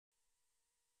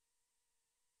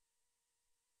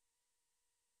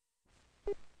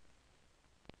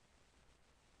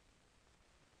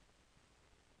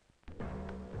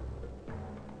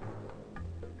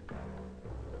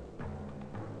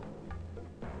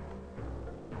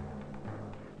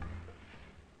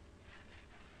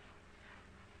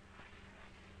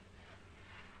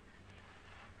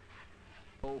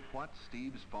know what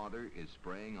Steve's father is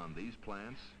spraying on these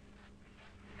plants?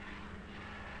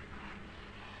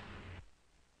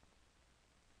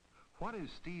 What is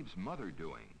Steve's mother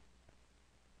doing?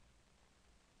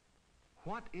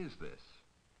 What is this?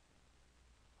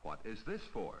 What is this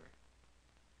for?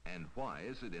 And why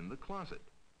is it in the closet?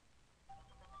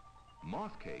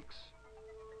 Moth cakes,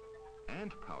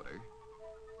 ant powder,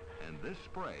 and this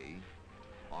spray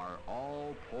are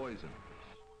all poisons.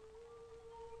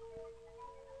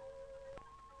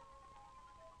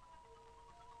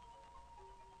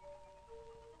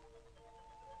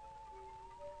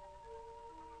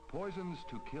 Poisons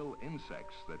to kill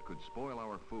insects that could spoil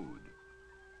our food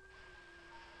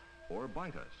or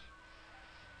bite us.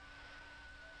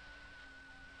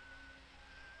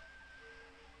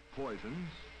 Poisons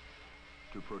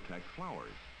to protect flowers,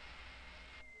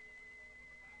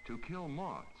 to kill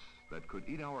moths that could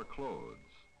eat our clothes,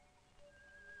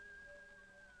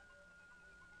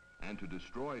 and to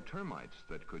destroy termites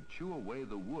that could chew away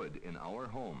the wood in our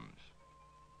homes.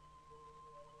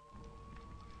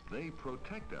 They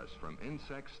protect us from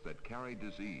insects that carry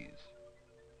disease.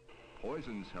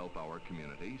 Poisons help our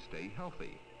community stay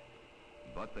healthy,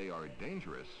 but they are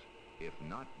dangerous if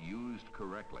not used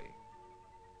correctly.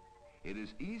 It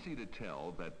is easy to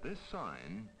tell that this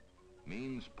sign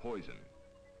means poison.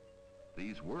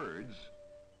 These words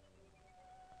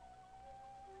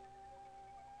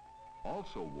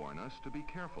also warn us to be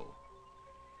careful.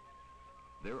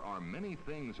 There are many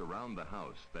things around the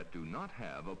house that do not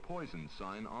have a poison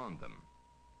sign on them.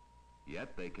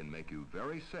 Yet they can make you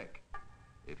very sick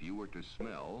if you were to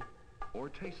smell or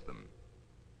taste them.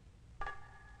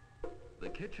 The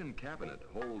kitchen cabinet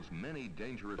holds many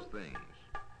dangerous things.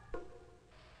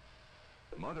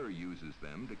 Mother uses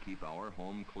them to keep our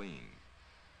home clean.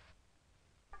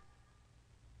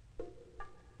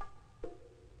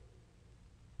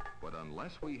 But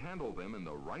unless we handle them in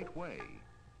the right way,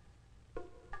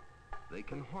 they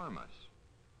can harm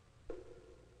us.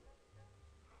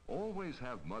 Always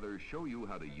have Mother show you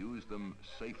how to use them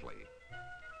safely.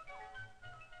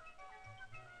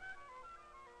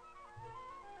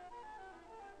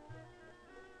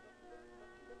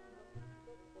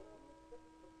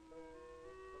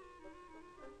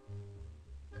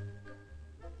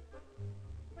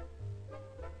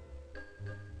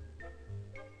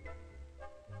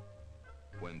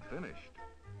 When finished,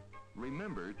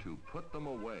 remember to put them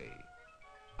away,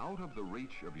 out of the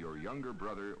reach of your younger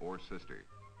brother or sister.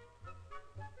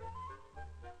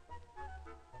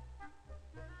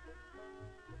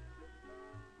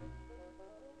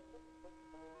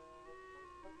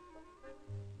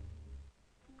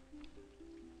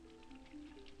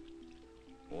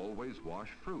 Always wash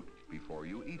fruit before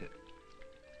you eat it,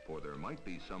 for there might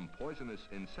be some poisonous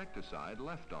insecticide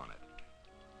left on it.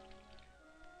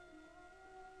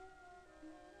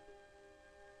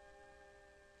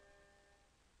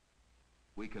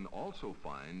 We can also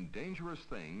find dangerous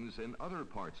things in other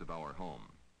parts of our home.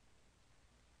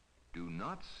 Do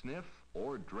not sniff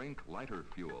or drink lighter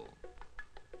fuel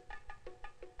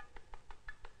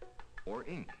or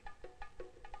ink.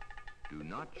 Do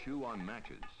not chew on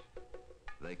matches.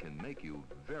 They can make you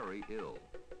very ill.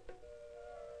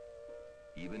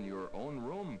 Even your own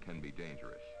room can be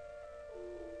dangerous.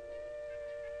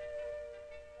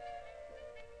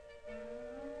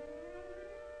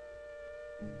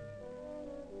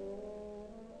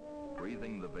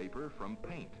 Breathing the vapor from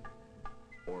paint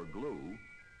or glue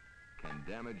can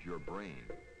damage your brain.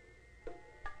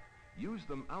 Use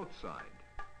them outside,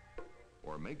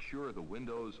 or make sure the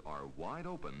windows are wide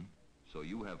open so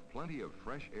you have plenty of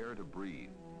fresh air to breathe.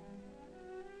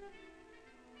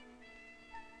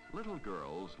 Little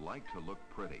girls like to look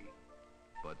pretty,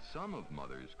 but some of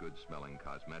Mother's good-smelling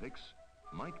cosmetics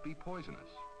might be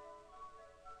poisonous.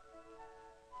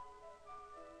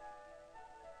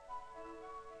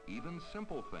 Even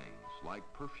simple things like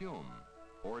perfume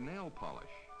or nail polish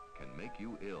can make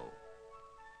you ill.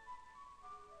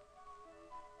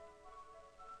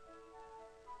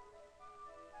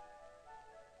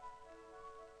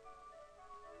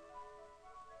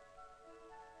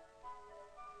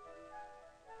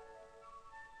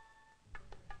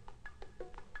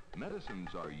 Medicines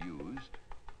are used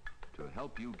to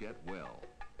help you get well.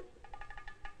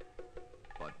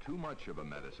 But too much of a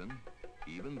medicine,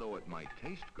 even though it might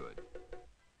taste good,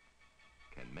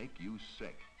 can make you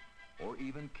sick or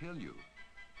even kill you.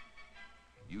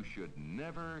 You should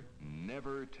never,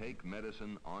 never take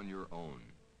medicine on your own.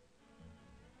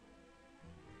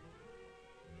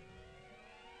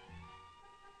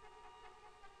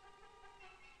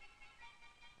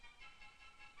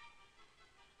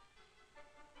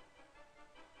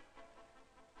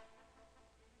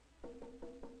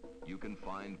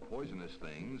 find poisonous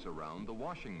things around the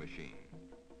washing machine.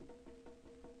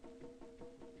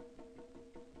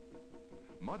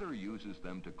 Mother uses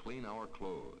them to clean our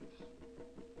clothes.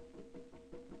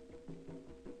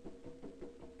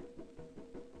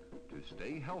 To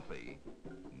stay healthy,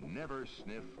 never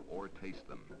sniff or taste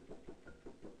them.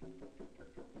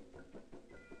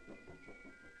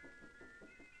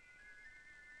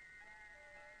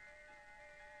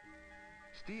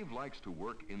 Steve likes to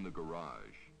work in the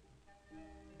garage.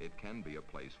 It can be a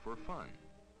place for fun.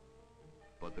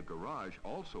 But the garage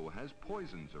also has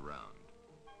poisons around.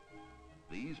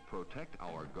 These protect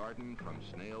our garden from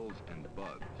snails and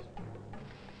bugs.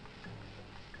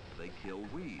 They kill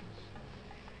weeds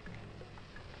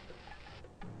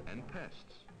and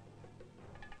pests.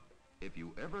 If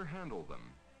you ever handle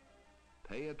them,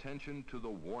 pay attention to the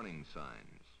warning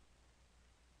signs.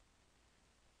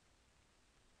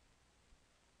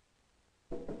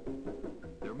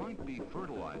 There might be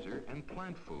fertilizer and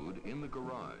plant food in the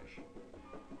garage.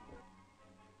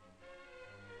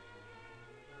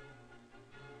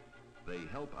 They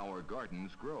help our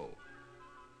gardens grow.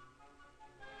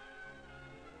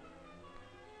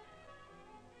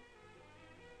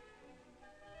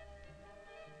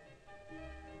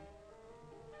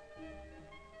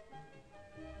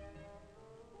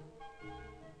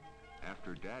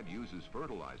 After Dad uses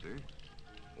fertilizer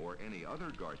or any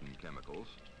other garden chemicals,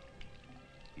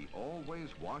 he always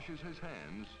washes his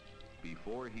hands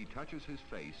before he touches his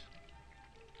face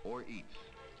or eats.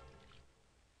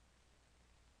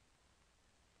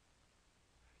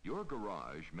 Your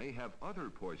garage may have other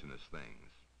poisonous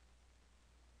things.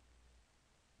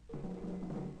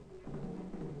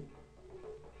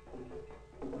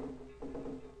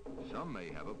 Some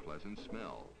may have a pleasant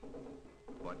smell,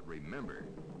 but remember,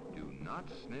 do not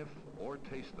sniff or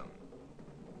taste them.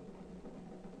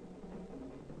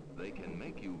 They can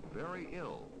make you very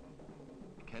ill,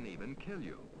 can even kill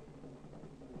you.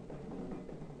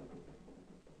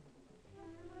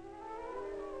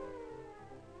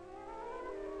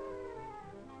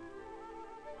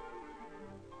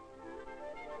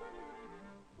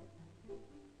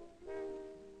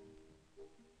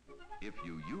 If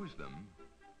you use them,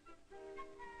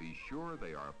 be sure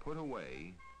they are put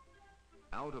away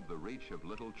out of the reach of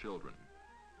little children.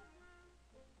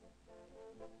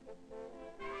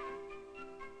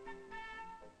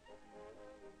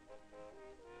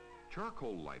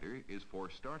 Charcoal lighter is for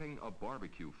starting a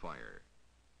barbecue fire,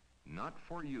 not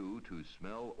for you to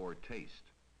smell or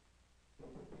taste.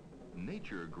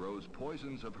 Nature grows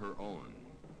poisons of her own,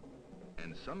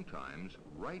 and sometimes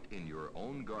right in your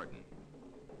own garden.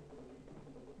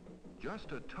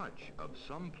 Just a touch of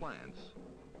some plants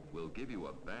will give you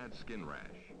a bad skin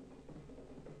rash.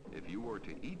 If you were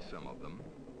to eat some of them,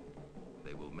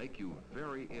 they will make you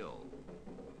very ill.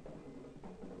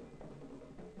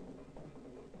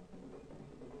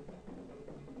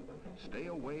 Stay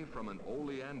away from an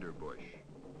oleander bush.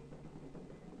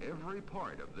 Every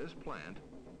part of this plant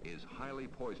is highly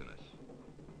poisonous.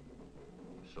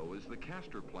 So is the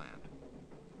castor plant.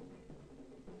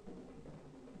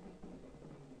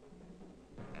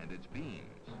 And its beans.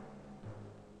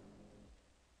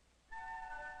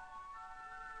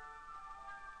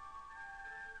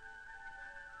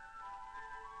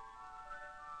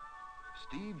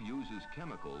 Steve uses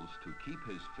chemicals to keep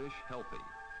his fish healthy.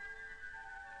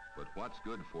 But what's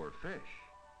good for fish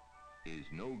is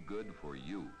no good for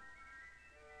you.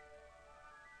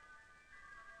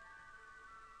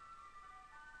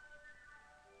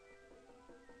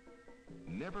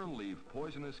 Never leave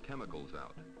poisonous chemicals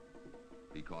out,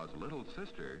 because little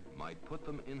sister might put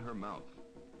them in her mouth.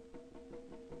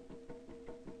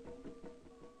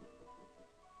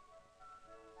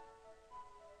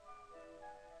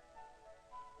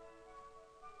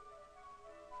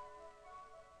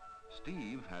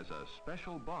 Steve has a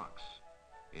special box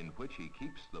in which he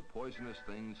keeps the poisonous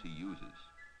things he uses.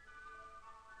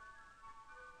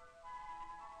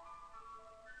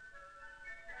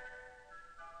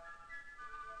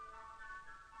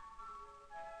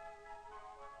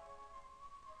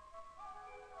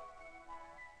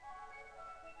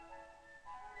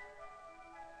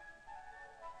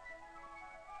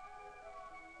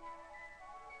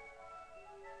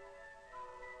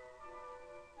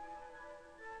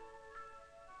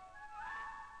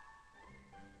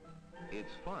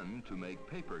 It's fun to make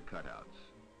paper cutouts.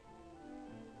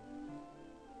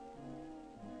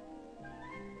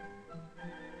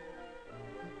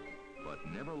 But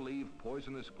never leave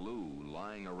poisonous glue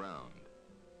lying around.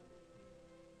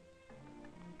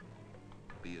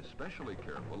 Be especially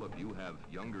careful if you have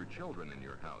younger children in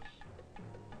your house.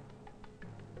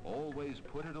 Always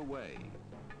put it away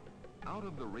out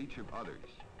of the reach of others.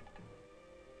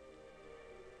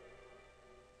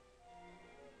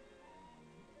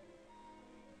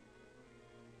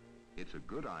 It's a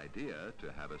good idea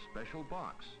to have a special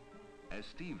box, as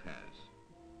Steve has,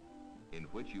 in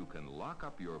which you can lock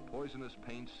up your poisonous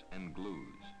paints and glues.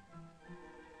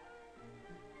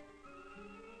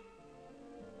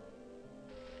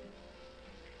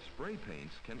 Spray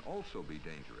paints can also be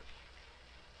dangerous.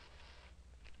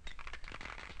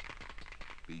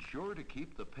 Be sure to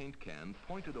keep the paint can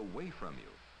pointed away from you,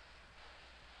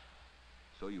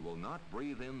 so you will not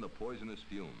breathe in the poisonous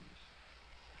fumes.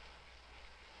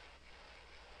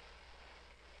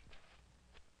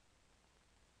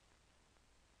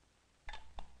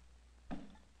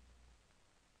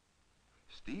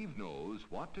 Steve knows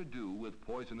what to do with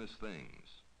poisonous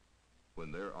things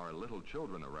when there are little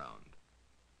children around.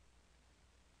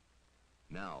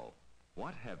 Now,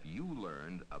 what have you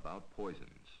learned about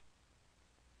poisons?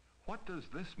 What does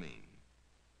this mean?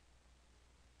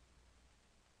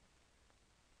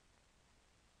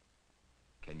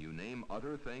 Can you name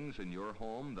other things in your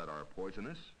home that are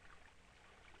poisonous?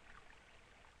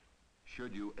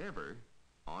 Should you ever,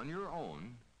 on your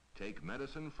own, take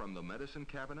medicine from the medicine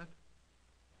cabinet?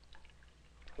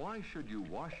 Why should you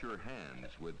wash your hands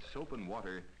with soap and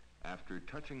water after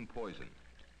touching poison?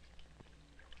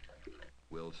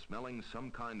 Will smelling some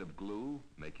kind of glue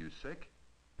make you sick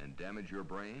and damage your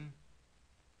brain?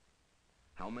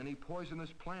 How many poisonous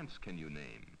plants can you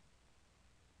name?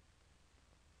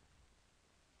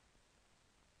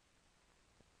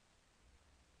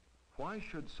 Why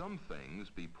should some things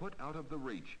be put out of the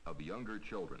reach of younger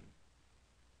children?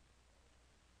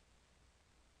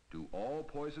 Do all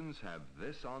poisons have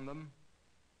this on them?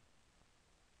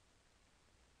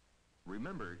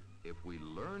 Remember, if we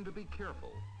learn to be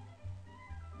careful,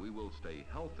 we will stay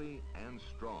healthy and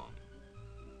strong.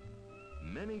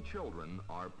 Many children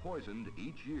are poisoned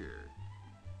each year.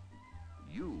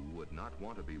 You would not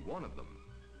want to be one of them,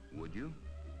 would you?